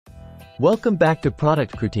Welcome back to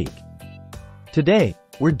Product Critique. Today,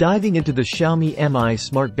 we're diving into the Xiaomi Mi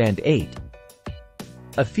Smart Band 8,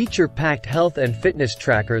 a feature-packed health and fitness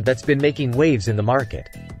tracker that's been making waves in the market.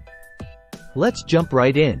 Let's jump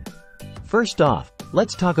right in. First off,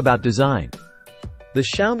 let's talk about design. The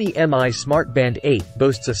Xiaomi Mi Smart Band 8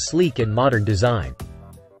 boasts a sleek and modern design.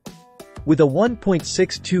 With a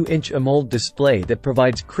 1.62-inch AMOLED display that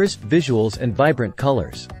provides crisp visuals and vibrant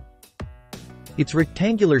colors. Its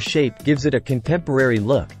rectangular shape gives it a contemporary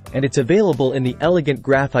look, and it's available in the elegant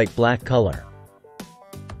graphite black color.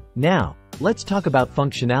 Now, let's talk about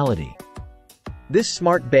functionality. This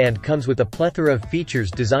smart band comes with a plethora of features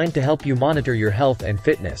designed to help you monitor your health and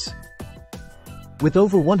fitness. With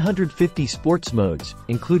over 150 sports modes,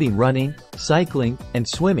 including running, cycling, and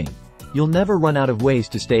swimming, you'll never run out of ways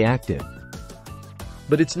to stay active.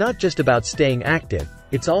 But it's not just about staying active,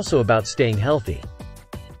 it's also about staying healthy.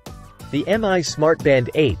 The Mi Smart Band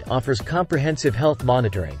 8 offers comprehensive health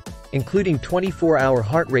monitoring, including 24-hour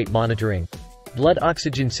heart rate monitoring, blood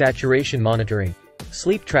oxygen saturation monitoring,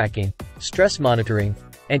 sleep tracking, stress monitoring,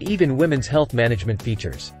 and even women's health management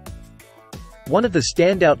features. One of the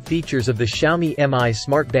standout features of the Xiaomi Mi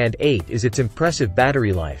Smart Band 8 is its impressive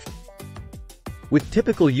battery life. With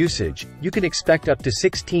typical usage, you can expect up to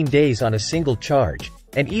 16 days on a single charge,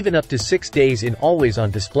 and even up to 6 days in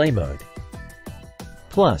always-on display mode.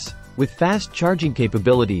 Plus, with fast charging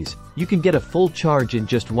capabilities, you can get a full charge in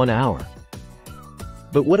just 1 hour.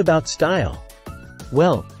 But what about style?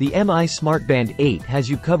 Well, the Mi Smart Band 8 has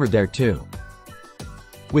you covered there too.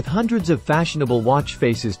 With hundreds of fashionable watch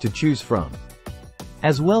faces to choose from,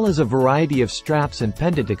 as well as a variety of straps and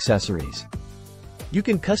pendant accessories, you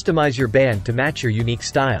can customize your band to match your unique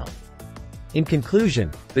style. In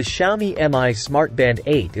conclusion, the Xiaomi Mi Smart Band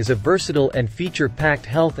 8 is a versatile and feature-packed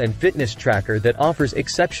health and fitness tracker that offers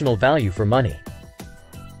exceptional value for money.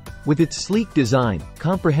 With its sleek design,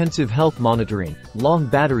 comprehensive health monitoring, long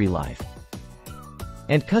battery life,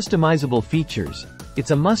 and customizable features,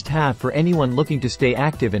 it's a must-have for anyone looking to stay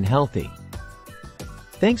active and healthy.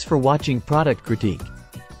 Thanks for watching Product Critique.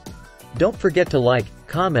 Don't forget to like,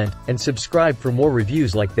 comment, and subscribe for more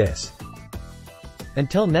reviews like this.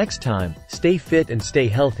 Until next time, stay fit and stay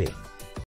healthy.